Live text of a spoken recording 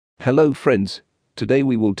Hello friends, today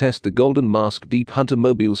we will test the Golden Mask Deep Hunter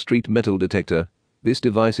Mobile Street Metal Detector. This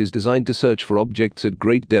device is designed to search for objects at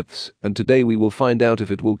great depths, and today we will find out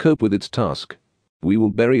if it will cope with its task. We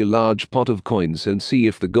will bury a large pot of coins and see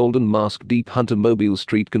if the Golden Mask Deep Hunter Mobile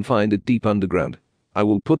Street can find it deep underground. I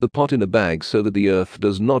will put the pot in a bag so that the earth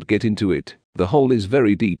does not get into it. The hole is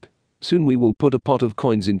very deep. Soon we will put a pot of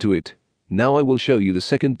coins into it. Now I will show you the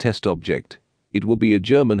second test object. It will be a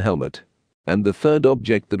German helmet. And the third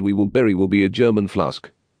object that we will bury will be a German flask.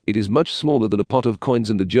 It is much smaller than a pot of coins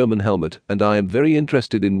and a German helmet, and I am very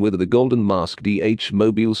interested in whether the Golden Mask DH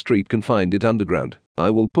Mobile Street can find it underground. I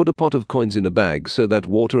will put a pot of coins in a bag so that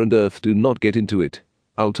water and earth do not get into it.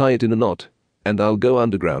 I'll tie it in a knot, and I'll go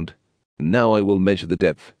underground. Now I will measure the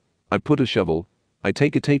depth. I put a shovel. I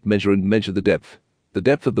take a tape measure and measure the depth. The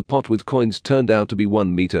depth of the pot with coins turned out to be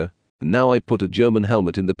 1 meter. Now I put a German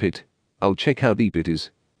helmet in the pit. I'll check how deep it is.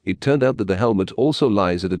 It turned out that the helmet also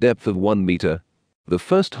lies at a depth of 1 meter. The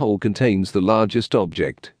first hole contains the largest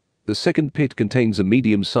object. The second pit contains a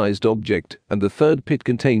medium-sized object, and the third pit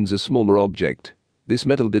contains a smaller object. This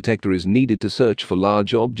metal detector is needed to search for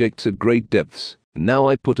large objects at great depths. Now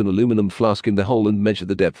I put an aluminum flask in the hole and measure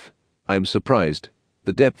the depth. I am surprised.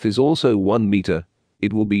 The depth is also 1 meter.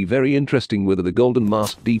 It will be very interesting whether the Golden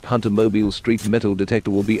Mask Deep Hunter Mobile Street Metal Detector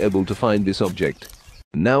will be able to find this object.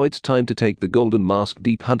 Now it's time to take the Golden Mask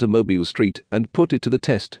Deep Hunter Mobile Street and put it to the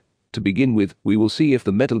test. To begin with, we will see if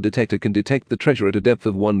the metal detector can detect the treasure at a depth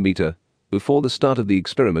of 1 meter. Before the start of the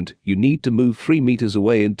experiment, you need to move 3 meters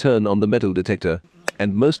away and turn on the metal detector.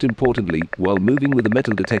 And most importantly, while moving with the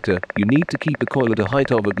metal detector, you need to keep the coil at a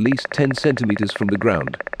height of at least 10 centimeters from the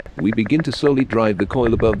ground. We begin to slowly drive the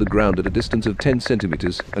coil above the ground at a distance of 10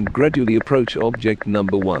 centimeters and gradually approach object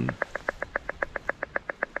number 1.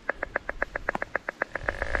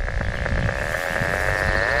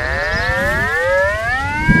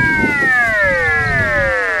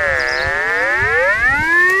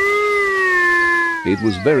 It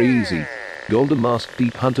was very easy. Golden Mask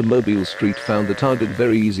Deep Hunter Mobile Street found the target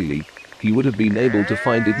very easily. He would have been able to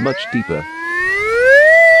find it much deeper.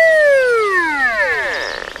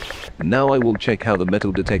 Now I will check how the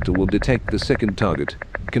metal detector will detect the second target.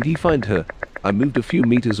 Can he find her? I moved a few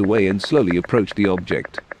meters away and slowly approached the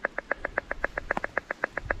object.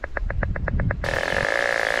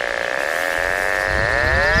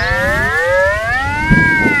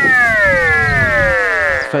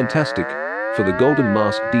 Fantastic. For the Golden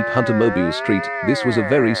Mask Deep Hunter Mobile Street, this was a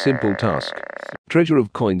very simple task. Treasure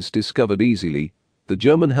of coins discovered easily. The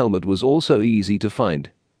German helmet was also easy to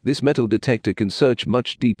find. This metal detector can search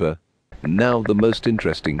much deeper. Now the most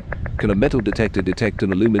interesting. Can a metal detector detect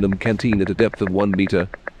an aluminum canteen at a depth of 1 meter?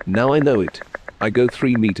 Now I know it. I go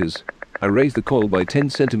 3 meters. I raise the coil by 10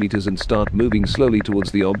 centimeters and start moving slowly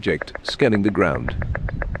towards the object, scanning the ground.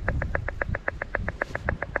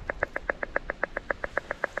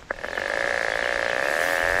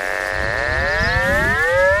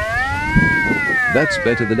 That's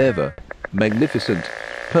better than ever. Magnificent.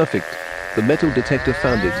 Perfect. The metal detector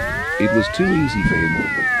found it. It was too easy for him.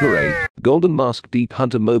 Hooray. Golden Mask Deep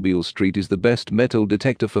Hunter Mobile Street is the best metal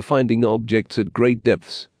detector for finding objects at great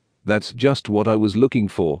depths. That's just what I was looking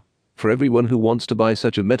for. For everyone who wants to buy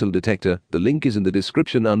such a metal detector, the link is in the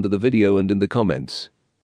description under the video and in the comments.